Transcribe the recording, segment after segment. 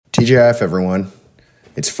TGIF, everyone.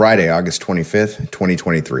 It's Friday, August 25th,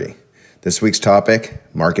 2023. This week's topic,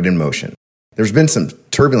 market in motion. There's been some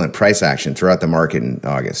turbulent price action throughout the market in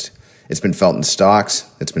August. It's been felt in stocks,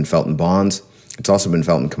 it's been felt in bonds, it's also been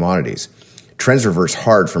felt in commodities. Trends reversed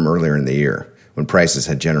hard from earlier in the year, when prices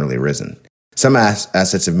had generally risen. Some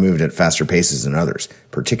assets have moved at faster paces than others,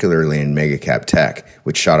 particularly in mega-cap tech,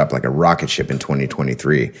 which shot up like a rocket ship in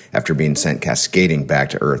 2023 after being sent cascading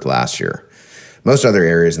back to Earth last year. Most other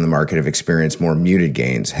areas in the market have experienced more muted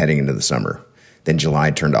gains heading into the summer. Then July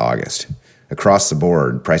turned to August. Across the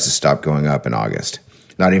board, prices stopped going up in August.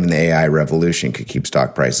 Not even the AI revolution could keep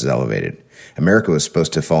stock prices elevated. America was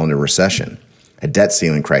supposed to fall into recession. A debt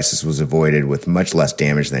ceiling crisis was avoided with much less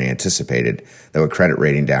damage than anticipated, though a credit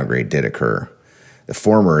rating downgrade did occur. The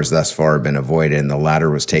former has thus far been avoided, and the latter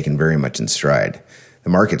was taken very much in stride. The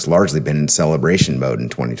market's largely been in celebration mode in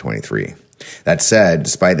 2023. That said,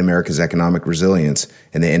 despite America's economic resilience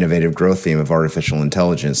and the innovative growth theme of artificial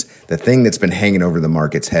intelligence, the thing that's been hanging over the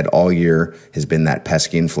market's head all year has been that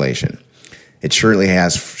pesky inflation. It surely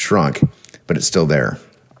has shrunk, but it's still there.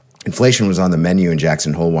 Inflation was on the menu in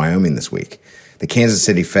Jackson Hole, Wyoming this week. The Kansas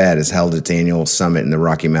City Fed has held its annual summit in the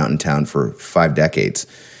Rocky Mountain town for 5 decades.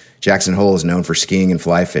 Jackson Hole is known for skiing and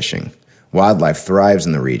fly fishing. Wildlife thrives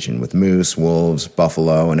in the region, with moose, wolves,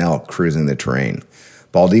 buffalo, and elk cruising the terrain.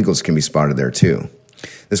 Bald eagles can be spotted there too.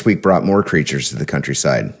 This week brought more creatures to the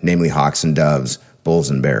countryside, namely hawks and doves, bulls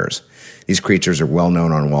and bears. These creatures are well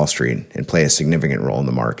known on Wall Street and play a significant role in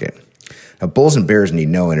the market. Now, bulls and bears need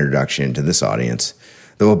no introduction to this audience.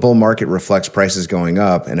 Though a bull market reflects prices going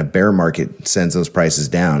up and a bear market sends those prices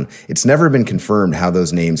down, it's never been confirmed how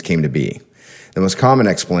those names came to be. The most common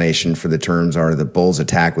explanation for the terms are that bulls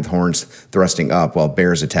attack with horns thrusting up while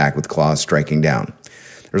bears attack with claws striking down.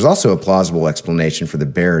 There's also a plausible explanation for the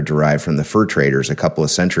bear derived from the fur traders a couple of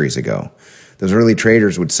centuries ago. Those early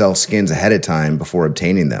traders would sell skins ahead of time before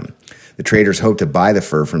obtaining them. The traders hoped to buy the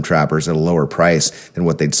fur from trappers at a lower price than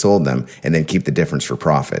what they'd sold them and then keep the difference for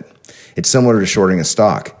profit. It's similar to shorting a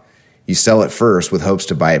stock. You sell it first with hopes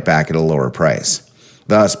to buy it back at a lower price.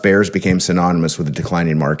 Thus, bears became synonymous with a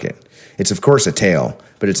declining market. It's of course a tale,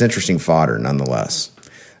 but it's interesting fodder nonetheless.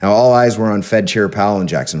 Now, all eyes were on Fed Chair Powell in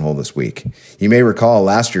Jackson Hole this week. You may recall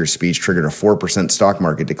last year's speech triggered a 4% stock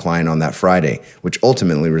market decline on that Friday, which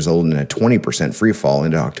ultimately resulted in a 20% free fall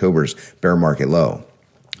into October's bear market low.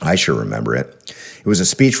 I sure remember it. It was a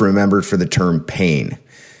speech remembered for the term pain.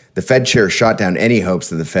 The Fed chair shot down any hopes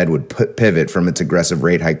that the Fed would pivot from its aggressive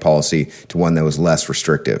rate hike policy to one that was less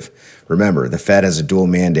restrictive. Remember, the Fed has a dual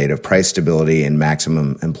mandate of price stability and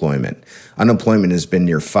maximum employment. Unemployment has been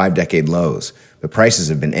near 5-decade lows, but prices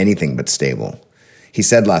have been anything but stable. He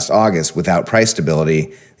said last August, without price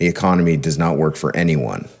stability, the economy does not work for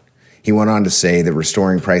anyone. He went on to say that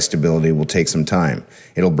restoring price stability will take some time.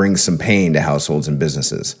 It'll bring some pain to households and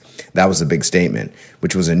businesses. That was a big statement,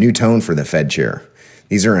 which was a new tone for the Fed chair.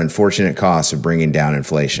 These are unfortunate costs of bringing down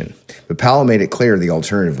inflation. But Powell made it clear the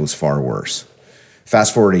alternative was far worse.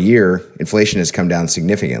 Fast forward a year, inflation has come down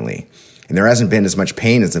significantly, and there hasn't been as much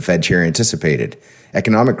pain as the Fed chair anticipated.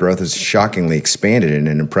 Economic growth has shockingly expanded at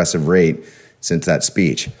an impressive rate since that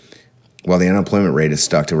speech, while the unemployment rate has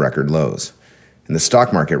stuck to record lows. And the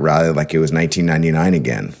stock market rallied like it was 1999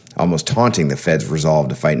 again, almost taunting the Fed's resolve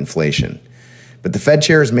to fight inflation. But the Fed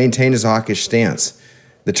chair has maintained his hawkish stance.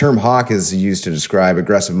 The term hawk is used to describe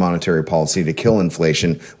aggressive monetary policy to kill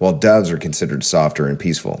inflation, while doves are considered softer and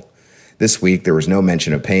peaceful. This week, there was no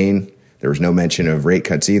mention of pain, there was no mention of rate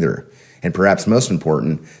cuts either, and perhaps most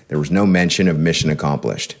important, there was no mention of mission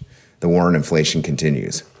accomplished. The war on inflation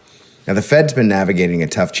continues. Now, the Fed's been navigating a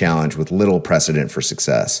tough challenge with little precedent for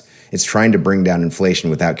success. It's trying to bring down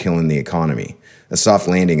inflation without killing the economy. A soft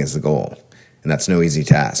landing is the goal, and that's no easy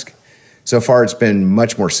task. So far, it's been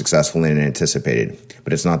much more successful than anticipated,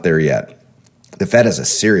 but it's not there yet. The Fed has a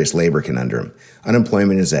serious labor conundrum.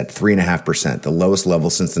 Unemployment is at 3.5%, the lowest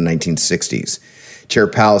level since the 1960s. Chair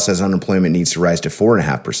Powell says unemployment needs to rise to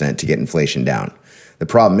 4.5% to get inflation down. The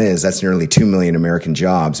problem is that's nearly 2 million American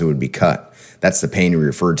jobs that would be cut. That's the pain we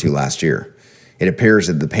referred to last year. It appears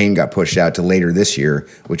that the pain got pushed out to later this year,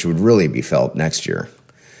 which would really be felt next year.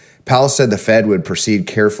 Powell said the Fed would proceed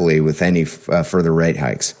carefully with any further rate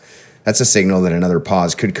hikes. That's a signal that another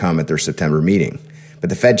pause could come at their September meeting. But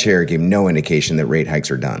the Fed chair gave no indication that rate hikes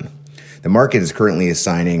are done. The market is currently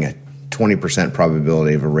assigning a 20%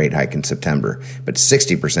 probability of a rate hike in September, but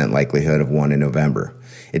 60% likelihood of one in November.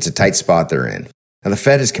 It's a tight spot they're in. Now, the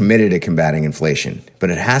Fed is committed to combating inflation, but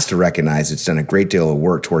it has to recognize it's done a great deal of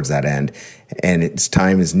work towards that end, and its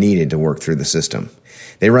time is needed to work through the system.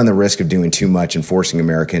 They run the risk of doing too much and forcing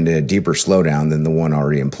America into a deeper slowdown than the one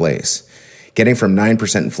already in place. Getting from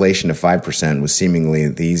 9% inflation to 5% was seemingly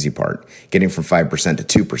the easy part. Getting from 5%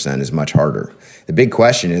 to 2% is much harder. The big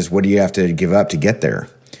question is, what do you have to give up to get there?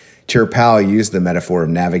 Chair Powell used the metaphor of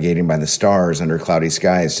navigating by the stars under cloudy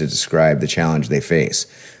skies to describe the challenge they face.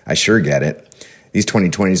 I sure get it. These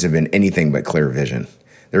 2020s have been anything but clear vision.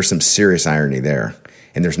 There's some serious irony there,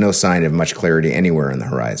 and there's no sign of much clarity anywhere on the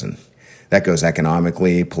horizon. That goes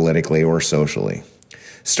economically, politically, or socially.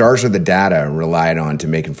 Stars are the data relied on to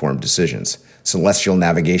make informed decisions. Celestial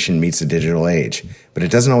navigation meets the digital age, but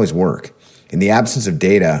it doesn't always work. In the absence of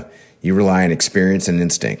data, you rely on experience and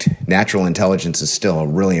instinct. Natural intelligence is still a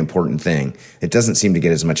really important thing. It doesn't seem to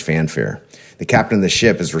get as much fanfare. The captain of the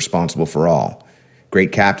ship is responsible for all.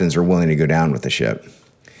 Great captains are willing to go down with the ship.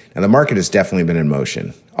 Now, the market has definitely been in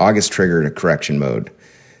motion. August triggered a correction mode.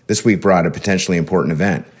 This week brought a potentially important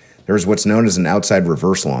event. There was what's known as an outside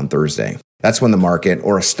reversal on Thursday. That's when the market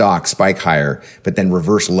or a stock spike higher, but then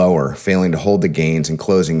reverse lower, failing to hold the gains and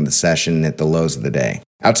closing the session at the lows of the day.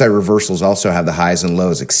 Outside reversals also have the highs and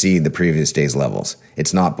lows exceed the previous day's levels.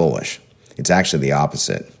 It's not bullish. It's actually the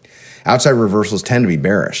opposite. Outside reversals tend to be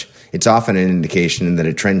bearish. It's often an indication that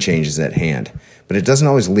a trend change is at hand, but it doesn't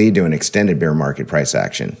always lead to an extended bear market price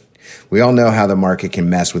action. We all know how the market can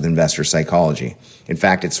mess with investor psychology. In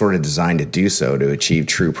fact, it's sort of designed to do so to achieve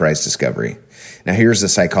true price discovery. Now, here's the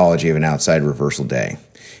psychology of an outside reversal day.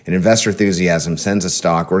 An investor enthusiasm sends a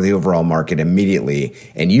stock or the overall market immediately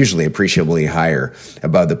and usually appreciably higher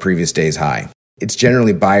above the previous day's high. It's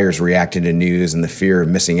generally buyers reacting to news and the fear of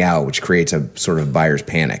missing out, which creates a sort of buyer's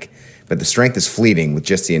panic. But the strength is fleeting with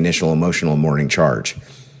just the initial emotional morning charge.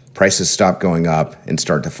 Prices stop going up and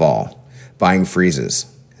start to fall. Buying freezes.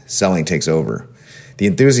 Selling takes over. The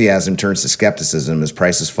enthusiasm turns to skepticism as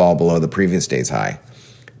prices fall below the previous day's high.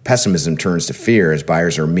 Pessimism turns to fear as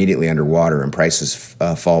buyers are immediately underwater and prices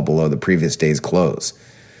fall below the previous day's close.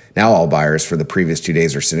 Now all buyers for the previous 2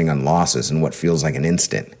 days are sitting on losses in what feels like an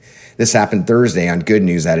instant. This happened Thursday on good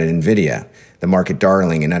news out of NVIDIA, the market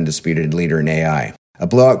darling and undisputed leader in AI. A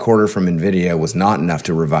blowout quarter from NVIDIA was not enough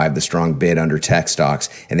to revive the strong bid under tech stocks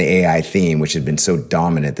and the AI theme, which had been so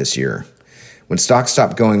dominant this year. When stocks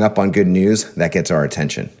stop going up on good news, that gets our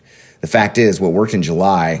attention. The fact is, what worked in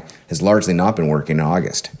July has largely not been working in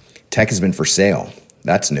August. Tech has been for sale.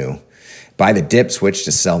 That's new. Buy the dip, switch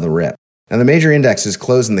to sell the rip. Now, the major indexes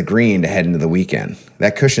close in the green to head into the weekend.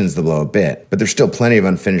 That cushions the blow a bit, but there's still plenty of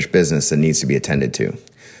unfinished business that needs to be attended to.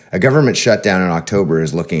 A government shutdown in October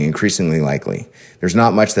is looking increasingly likely. There's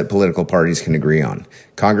not much that political parties can agree on.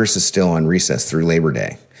 Congress is still on recess through Labor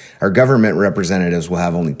Day. Our government representatives will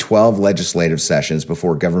have only 12 legislative sessions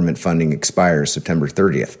before government funding expires September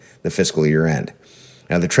 30th, the fiscal year end.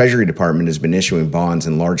 Now, the Treasury Department has been issuing bonds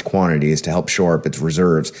in large quantities to help shore up its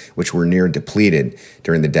reserves, which were near depleted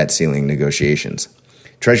during the debt ceiling negotiations.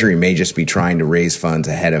 Treasury may just be trying to raise funds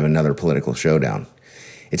ahead of another political showdown.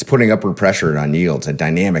 It's putting upward pressure on yields, a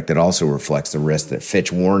dynamic that also reflects the risk that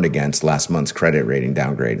Fitch warned against last month's credit rating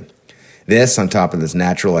downgrade. This, on top of this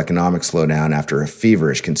natural economic slowdown after a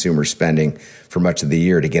feverish consumer spending for much of the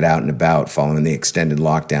year to get out and about following the extended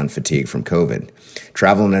lockdown fatigue from COVID.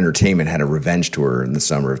 Travel and entertainment had a revenge tour in the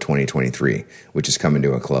summer of 2023, which is coming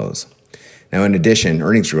to a close. Now, in addition,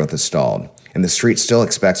 earnings growth has stalled, and the street still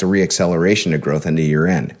expects a reacceleration of growth into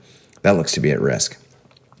year-end. That looks to be at risk.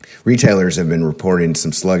 Retailers have been reporting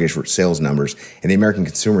some sluggish sales numbers, and the American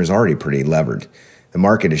consumer is already pretty levered. The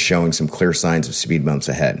market is showing some clear signs of speed bumps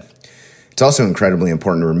ahead. It's also incredibly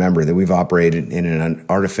important to remember that we've operated in an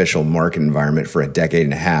artificial market environment for a decade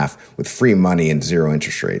and a half with free money and zero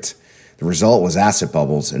interest rates. The result was asset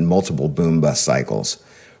bubbles and multiple boom-bust cycles.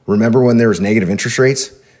 Remember when there was negative interest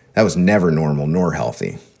rates? That was never normal nor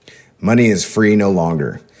healthy. Money is free no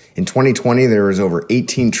longer. In 2020, there was over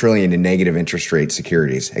 $18 trillion in negative interest rate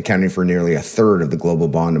securities, accounting for nearly a third of the global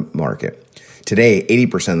bond market. Today,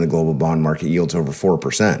 80% of the global bond market yields over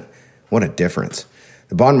 4%. What a difference.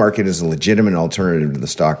 The bond market is a legitimate alternative to the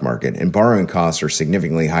stock market, and borrowing costs are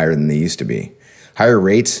significantly higher than they used to be. Higher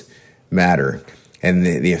rates matter, and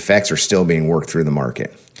the effects are still being worked through the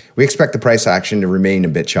market. We expect the price action to remain a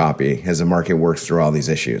bit choppy as the market works through all these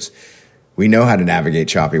issues. We know how to navigate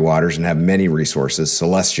choppy waters and have many resources,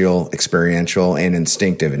 celestial, experiential, and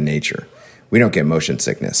instinctive in nature. We don't get motion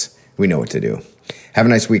sickness. We know what to do. Have a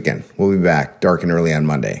nice weekend. We'll be back dark and early on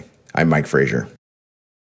Monday. I'm Mike Frazier.